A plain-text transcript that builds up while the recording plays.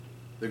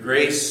The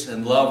grace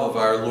and love of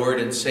our Lord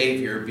and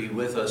Savior be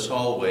with us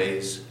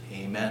always.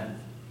 Amen.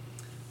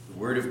 The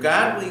Word of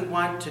God we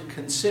want to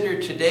consider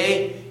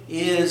today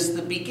is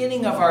the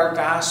beginning of our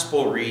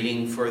gospel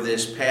reading for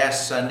this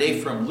past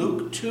Sunday from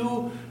Luke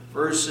 2,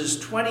 verses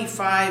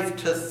 25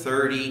 to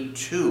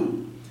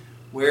 32,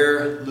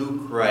 where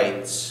Luke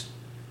writes,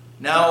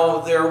 "Now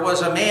there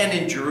was a man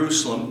in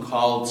Jerusalem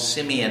called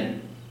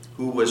Simeon,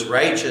 who was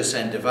righteous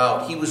and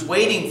devout. He was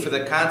waiting for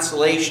the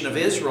consolation of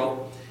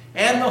Israel,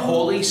 and the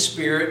Holy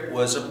Spirit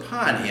was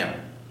upon him.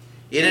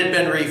 It had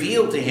been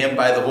revealed to him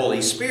by the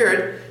Holy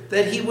Spirit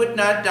that he would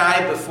not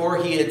die before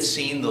he had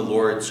seen the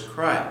Lord's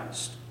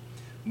Christ.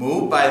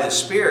 Moved by the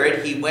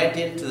Spirit, he went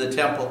into the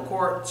temple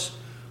courts.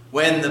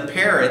 When the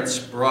parents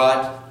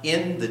brought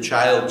in the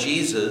child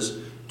Jesus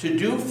to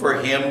do for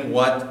him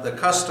what the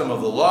custom of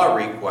the law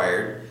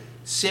required,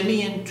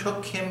 Simeon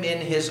took him in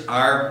his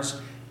arms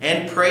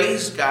and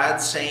praised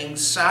God, saying,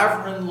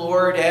 'Sovereign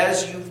Lord,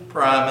 as you've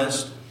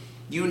promised,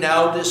 you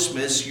now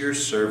dismiss your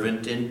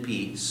servant in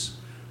peace.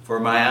 For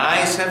my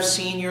eyes have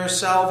seen your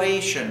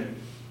salvation,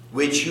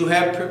 which you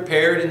have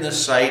prepared in the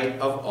sight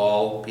of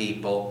all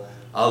people,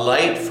 a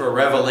light for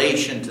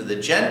revelation to the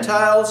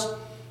Gentiles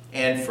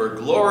and for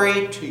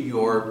glory to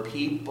your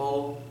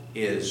people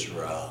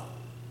Israel.'"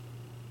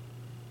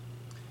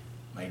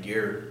 My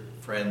dear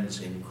friends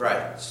in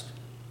Christ,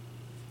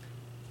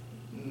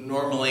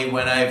 normally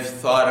when I've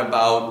thought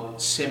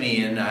about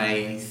Simeon,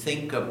 I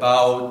think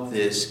about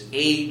this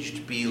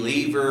aged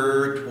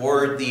believer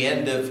toward the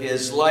end of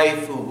his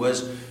life who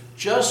was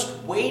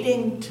just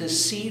waiting to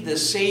see the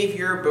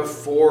Savior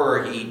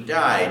before he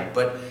died.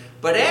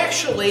 But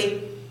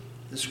actually,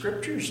 the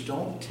Scriptures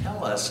don't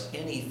tell us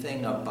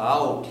anything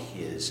about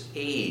his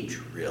age,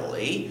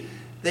 really.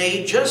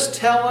 They just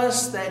tell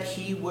us that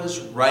he was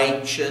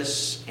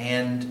righteous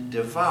and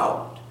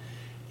devout.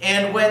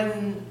 And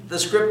when the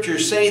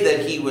Scriptures say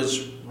that he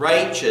was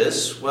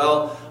righteous,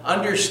 well,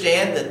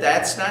 understand that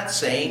that's not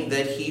saying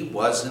that he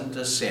wasn't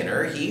a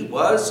sinner. He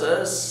was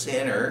a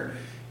sinner.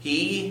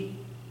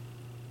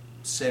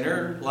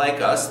 Sinner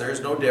like us, there's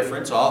no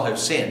difference, all have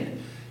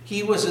sinned.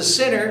 He was a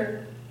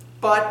sinner,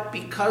 but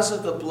because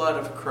of the blood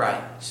of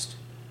Christ,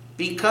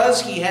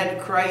 because he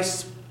had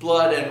Christ's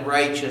blood and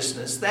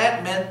righteousness,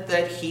 that meant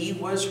that he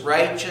was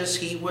righteous,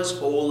 he was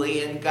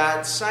holy in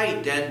God's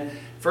sight, and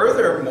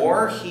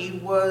furthermore, he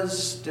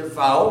was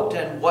devout,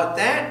 and what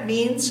that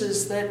means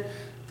is that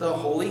the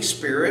Holy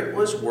Spirit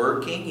was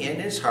working in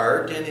his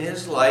heart, in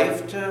his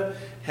life, to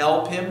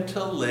help him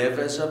to live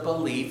as a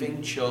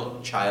believing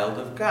child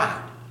of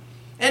God.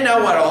 And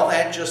now what all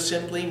that just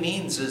simply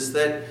means is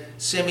that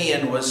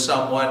Simeon was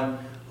someone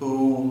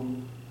who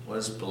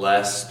was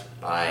blessed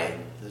by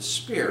the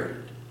Spirit.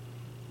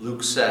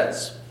 Luke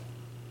says,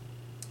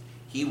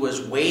 he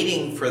was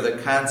waiting for the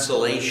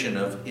consolation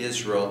of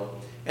Israel,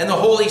 and the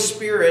Holy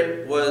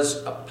Spirit was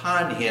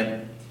upon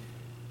him.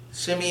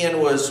 Simeon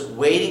was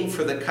waiting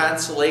for the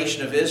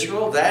consolation of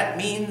Israel. That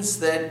means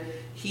that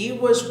he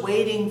was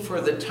waiting for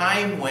the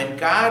time when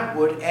God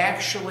would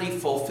actually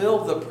fulfill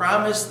the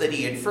promise that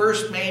he had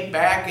first made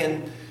back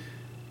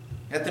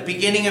at the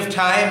beginning of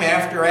time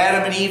after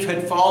Adam and Eve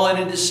had fallen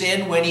into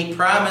sin, when he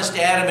promised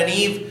Adam and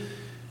Eve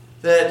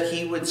that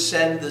he would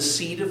send the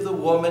seed of the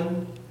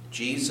woman,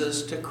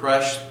 Jesus, to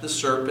crush the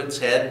serpent's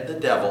head, the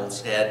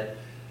devil's head.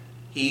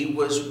 He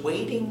was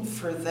waiting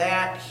for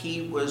that.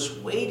 He was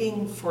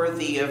waiting for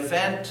the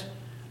event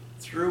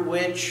through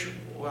which,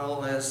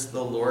 well, as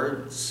the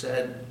Lord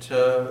said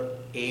to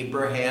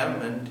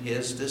Abraham and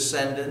his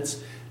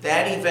descendants,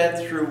 that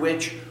event through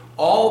which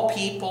all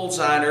peoples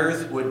on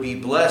earth would be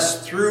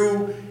blessed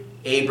through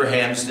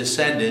Abraham's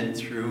descendant,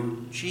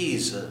 through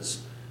Jesus.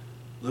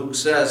 Luke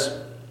says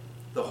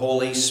the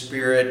Holy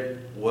Spirit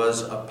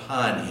was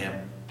upon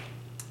him.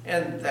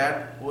 And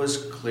that was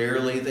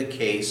clearly the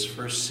case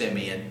for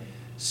Simeon.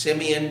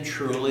 Simeon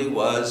truly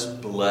was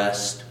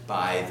blessed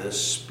by the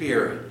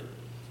Spirit.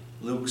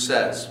 Luke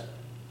says,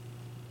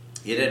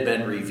 it had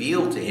been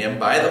revealed to him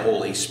by the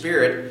Holy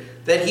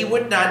Spirit that he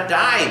would not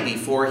die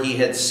before he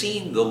had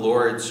seen the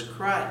Lord's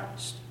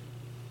Christ.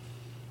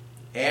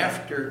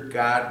 After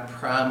God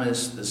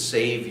promised the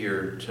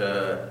Savior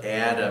to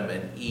Adam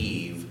and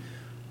Eve,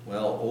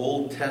 well,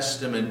 Old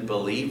Testament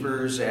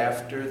believers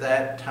after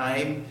that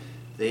time,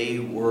 they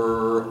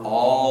were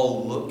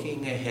all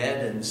looking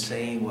ahead and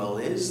saying, well,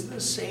 is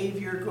the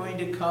Savior going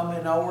to come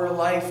in our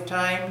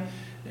lifetime?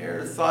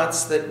 There are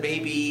thoughts that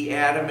maybe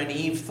Adam and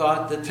Eve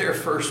thought that their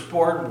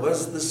firstborn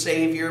was the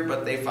Savior,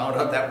 but they found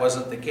out that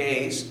wasn't the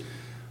case.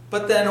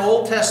 But then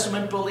Old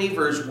Testament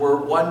believers were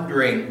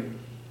wondering,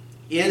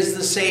 is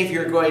the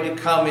Savior going to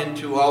come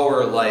into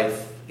our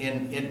life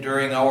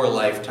during our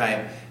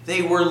lifetime?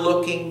 They were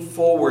looking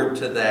forward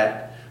to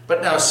that.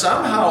 But now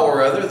somehow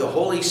or other, the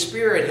Holy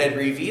Spirit had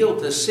revealed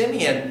to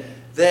Simeon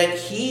that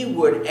he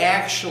would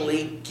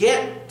actually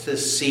get to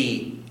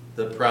see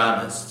the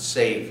promised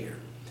Savior.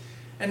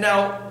 And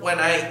now when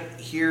I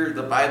hear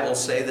the Bible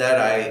say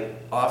that, I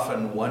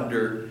often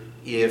wonder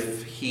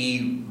if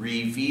he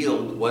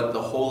revealed what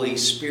the Holy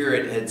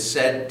Spirit had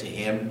said to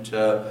him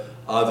to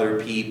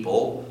other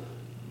people.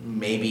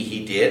 Maybe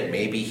he did,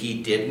 maybe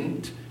he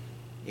didn't.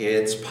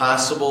 It's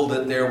possible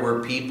that there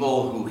were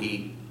people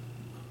he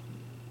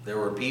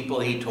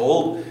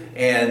told,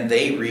 and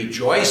they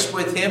rejoiced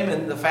with him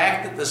in the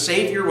fact that the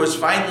Savior was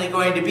finally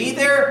going to be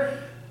there.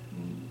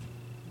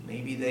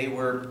 Maybe there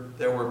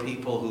were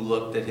people who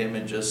looked at him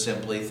and just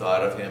simply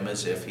thought of him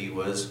as if he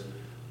was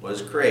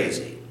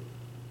crazy.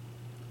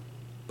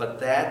 But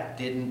that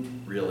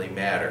didn't really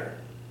matter.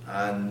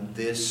 On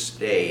this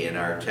day in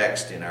our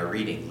text, in our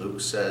reading,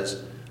 Luke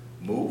says,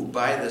 moved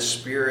by the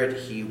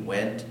Spirit, he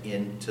went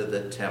into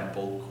the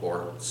temple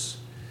courts.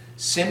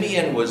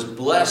 Simeon was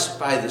blessed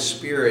by the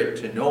Spirit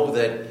to know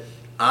that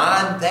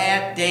on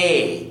that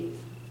day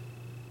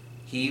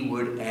he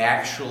would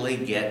actually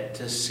get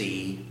to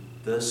see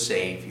the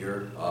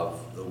Savior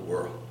of the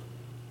world.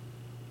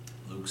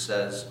 Luke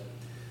says,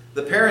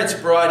 the parents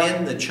brought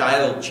in the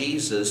child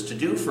Jesus to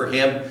do for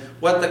him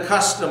what the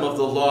custom of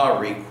the law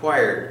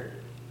required.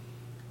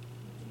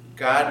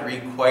 God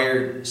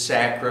required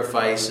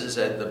sacrifices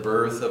at the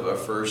birth of a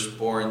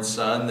firstborn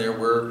son. There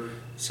were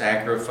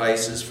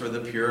sacrifices for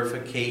the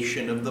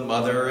purification of the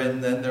mother,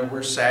 and then there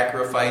were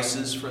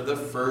sacrifices for the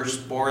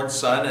firstborn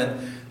son,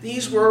 and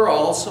these were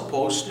all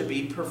supposed to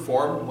be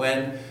performed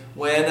when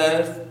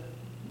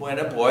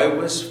a boy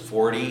was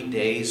 40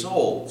 days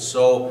old.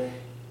 So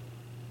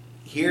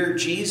here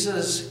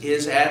Jesus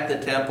is at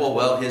the temple.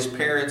 Well, his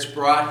parents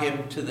brought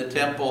him to the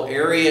temple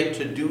area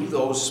to do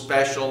those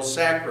special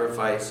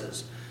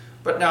sacrifices.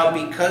 But now,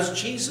 because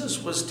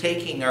Jesus was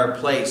taking our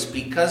place,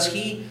 because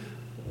he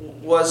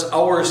was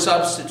our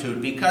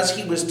substitute, because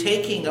he was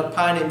taking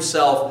upon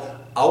himself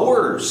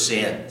our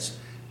sins,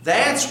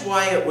 that's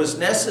why it was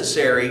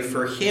necessary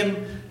for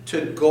him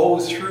to go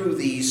through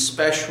these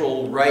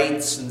special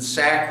rites and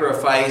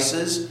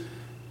sacrifices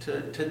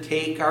to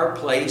take our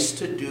place,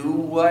 to do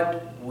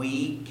what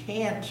we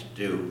can't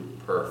do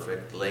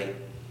perfectly.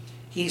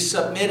 He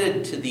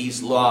submitted to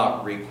these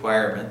law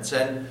requirements,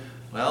 and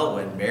well,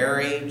 when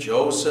Mary,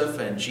 Joseph,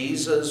 and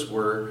Jesus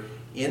were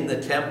in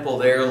the temple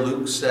there,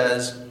 Luke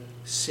says,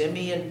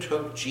 Simeon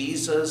took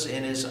Jesus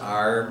in his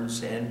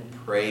arms and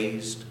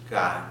praised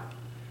God.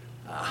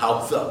 How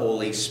the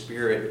Holy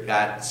Spirit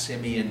got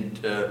Simeon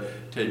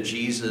to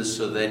Jesus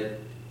so that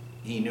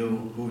he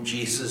knew who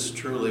Jesus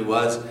truly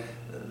was,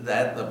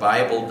 that the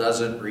Bible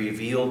doesn't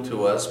reveal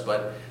to us,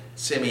 but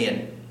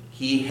Simeon,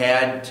 he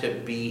had to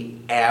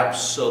be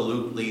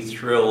absolutely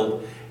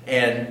thrilled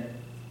and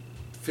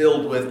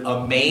filled with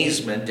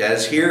amazement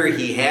as here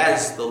he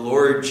has the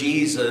Lord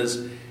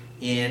Jesus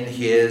in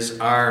his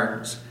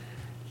arms.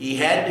 He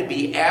had to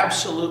be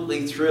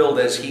absolutely thrilled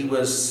as he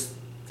was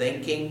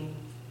thinking,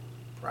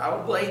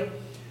 probably,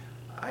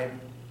 I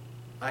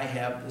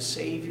have the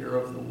Savior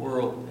of the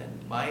world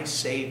and my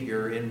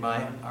Savior in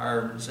my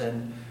arms,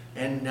 and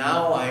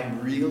now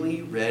I'm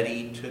really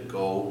ready to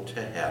go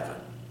to heaven.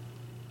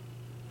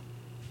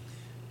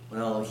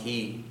 Well,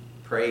 he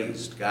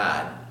praised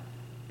God.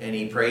 And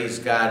he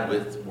praised God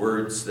with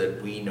words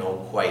that we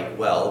know quite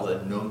well,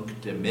 the Nunc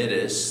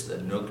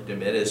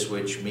Dimittis,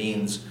 which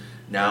means,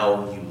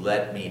 now you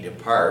let me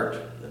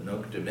depart, the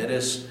Nunc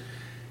Dimittis.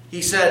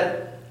 He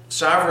said,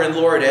 Sovereign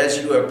Lord,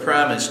 as you have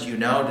promised, you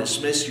now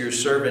dismiss your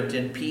servant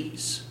in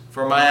peace.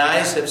 For my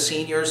eyes have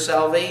seen your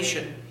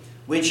salvation,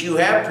 which you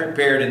have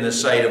prepared in the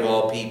sight of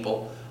all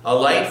people, a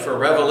light for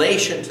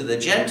revelation to the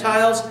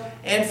Gentiles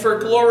and for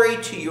glory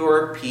to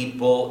your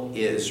people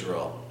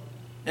Israel.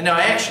 And now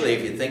actually,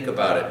 if you think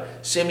about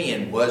it,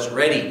 Simeon was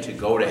ready to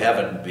go to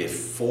heaven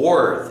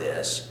before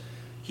this.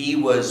 He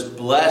was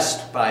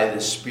blessed by the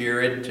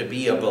Spirit to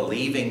be a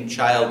believing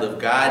child of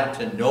God,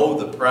 to know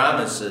the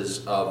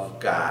promises of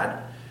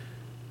God.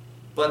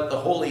 But the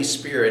Holy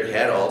Spirit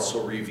had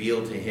also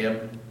revealed to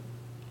him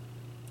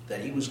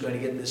that he was going to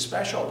get this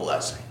special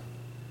blessing,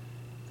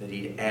 that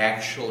he'd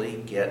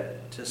actually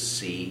get to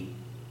see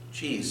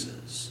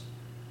Jesus.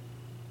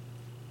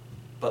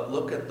 But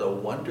look at the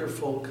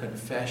wonderful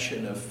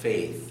confession of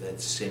faith that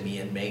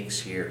Simeon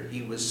makes here.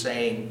 He was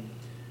saying,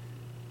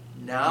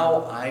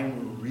 now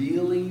I'm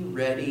really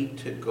ready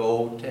to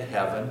go to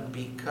heaven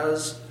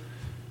because,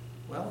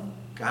 well,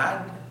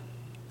 God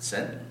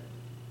sent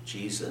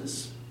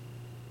Jesus,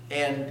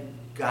 and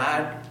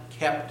God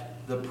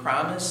kept the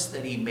promise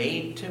that he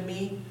made to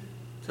me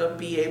to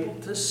be able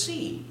to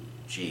see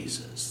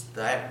Jesus.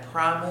 That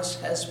promise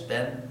has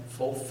been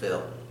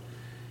fulfilled.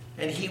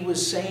 And he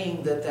was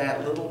saying that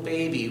that little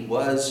baby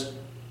was,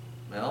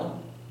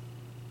 well,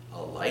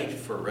 a light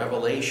for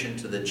revelation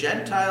to the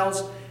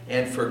Gentiles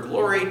and for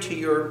glory to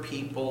your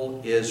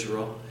people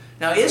Israel.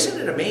 Now,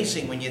 isn't it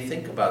amazing when you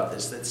think about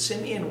this, that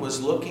Simeon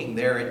was looking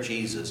there at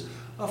Jesus,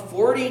 a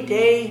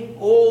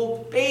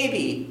 40-day-old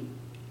baby,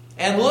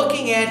 and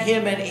looking at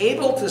him and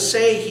able to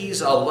say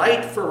he's a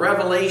light for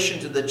revelation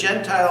to the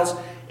Gentiles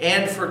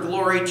and for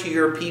glory to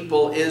your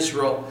people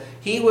Israel.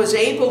 He was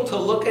able to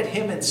look at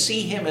him and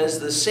see him as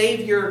the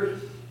Savior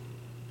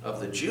of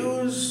the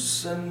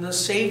Jews and the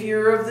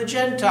Savior of the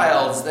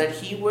Gentiles, that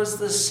he was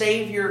the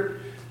Savior,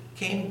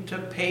 came to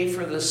pay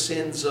for the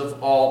sins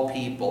of all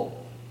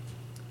people.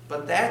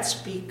 but that's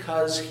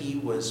because he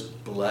was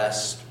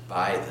blessed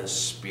by the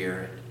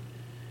Spirit.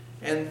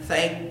 And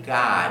thank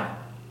God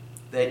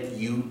that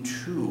you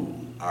too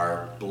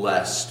are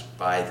blessed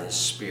by the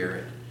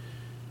Spirit.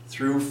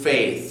 Through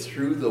faith,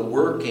 through the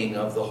working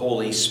of the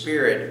Holy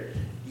Spirit,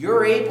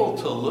 you're able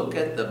to look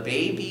at the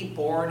baby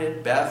born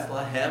at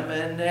Bethlehem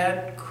and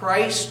at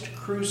Christ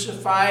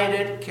crucified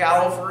at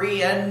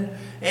Calvary and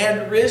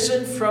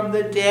risen from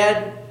the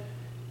dead.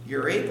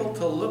 You're able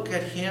to look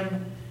at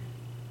him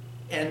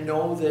and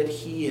know that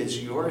he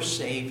is your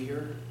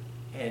Savior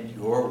and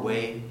your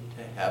way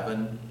to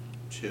heaven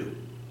too.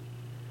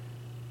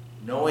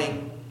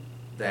 Knowing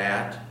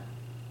that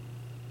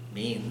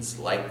means,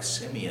 like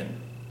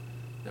Simeon,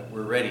 that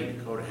we're ready to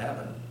go to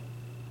heaven.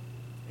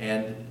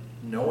 And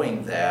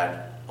knowing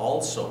that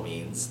also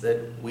means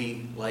that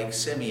we, like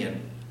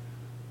Simeon,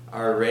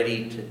 are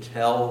ready to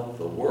tell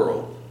the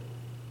world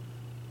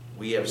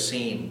we have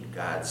seen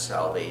God's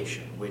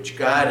salvation, which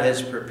God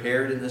has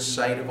prepared in the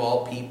sight of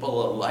all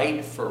people, a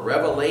light for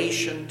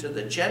revelation to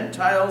the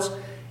Gentiles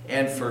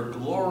and for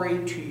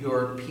glory to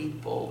your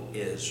people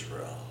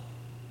Israel.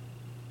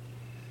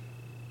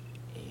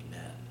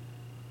 Amen.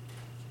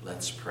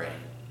 Let's pray.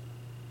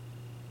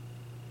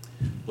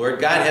 Lord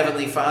God,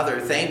 Heavenly Father,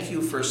 thank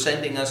you for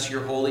sending us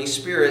your Holy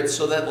Spirit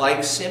so that,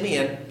 like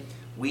Simeon,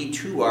 we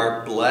too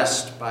are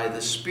blessed by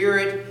the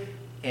Spirit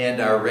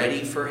and are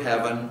ready for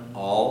heaven,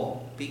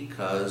 all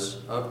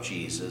because of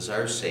Jesus,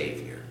 our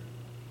Savior.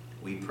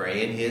 We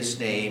pray in his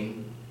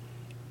name.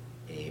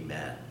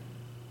 Amen.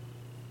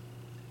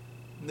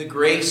 The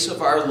grace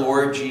of our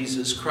Lord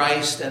Jesus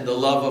Christ and the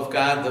love of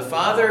God the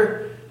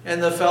Father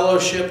and the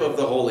fellowship of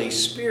the Holy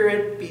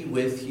Spirit be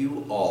with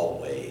you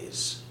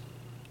always.